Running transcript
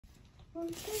Hey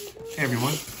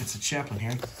everyone, it's the Chaplain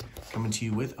here, coming to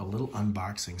you with a little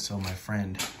unboxing. So my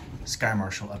friend Sky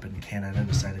Marshall up in Canada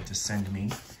decided to send me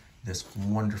this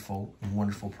wonderful,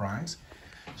 wonderful prize.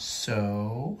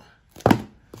 So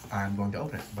I'm going to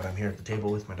open it, but I'm here at the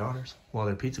table with my daughters while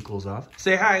their pizza cools off.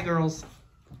 Say hi, girls.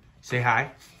 Say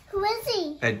hi. Who is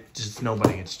he? Just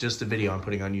nobody. It's just a video I'm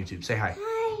putting on YouTube. Say hi.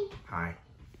 Hi. Hi.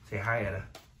 Say hi, Etta.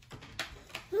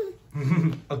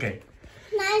 Okay.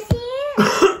 Nice here.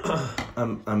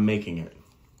 I'm making it.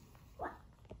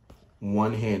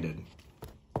 One-handed.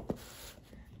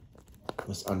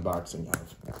 This unboxing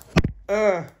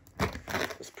of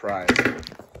this prize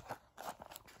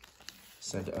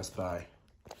sent to us by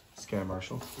Sky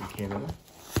Marshall from Canada.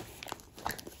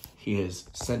 He has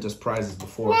sent us prizes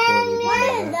before. What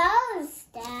are those,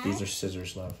 Dad? These are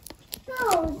scissors, love.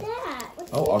 No, Dad.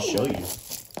 Oh, I'll show you.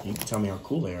 You can tell me how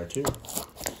cool they are too.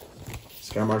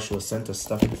 Sky Marshall has sent us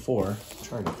stuff before. I'm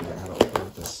trying to figure out how to open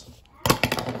up this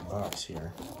box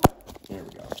here. There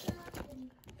we go.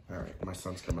 All right, my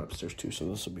son's coming upstairs too, so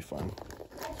this will be fun.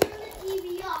 I turn the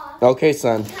TV off. Okay,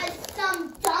 son. Because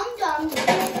some dum-dums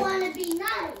don't want to be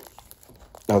nice.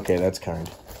 Okay, that's kind.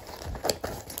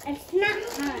 It's not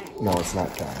kind. No, it's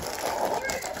not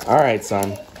kind. All right,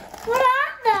 son. What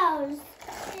are those?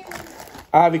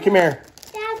 Avi, come here.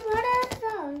 Dad, what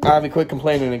are those? Avi, quit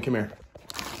complaining and come here.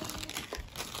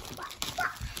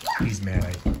 He's mad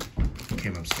I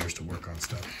came upstairs to work on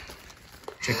stuff.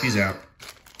 Check these out.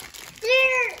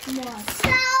 They're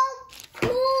so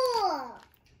cool.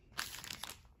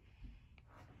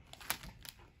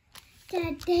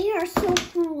 Dad, they are so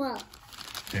cool.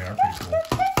 They are pretty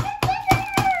cool.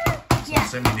 Yeah.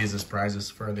 Send me these as prizes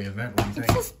for the event. What do you think?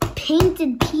 It's just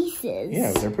painted pieces.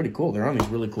 Yeah, they're pretty cool. They're on these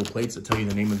really cool plates that tell you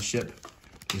the name of the ship.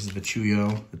 This is the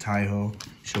Chuyo, the Taiho,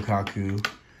 Shokaku,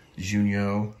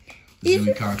 Junyo,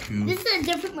 Zuikaku. This is a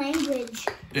different language.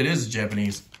 It is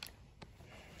Japanese.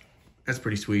 That's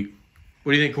pretty sweet.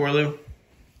 What do you think, Corlu?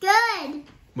 Good.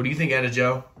 What do you think, Etta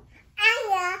Joe?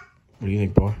 Yeah. What do you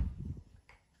think, boy?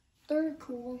 They're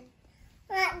cool.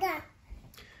 A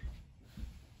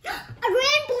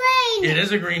green plane. It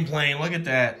is a green plane. Look at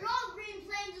that. They're all green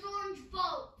planes and orange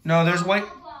boats. No, there's white.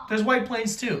 There's white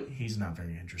planes too. He's not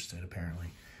very interested, apparently.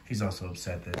 He's also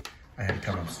upset that I had to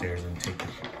come upstairs and take the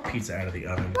pizza out of the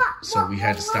oven. So we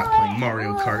had to stop playing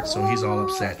Mario Kart, so he's all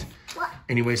upset.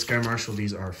 Anyway, Sky Marshall,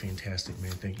 these are fantastic,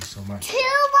 man. Thank you so much.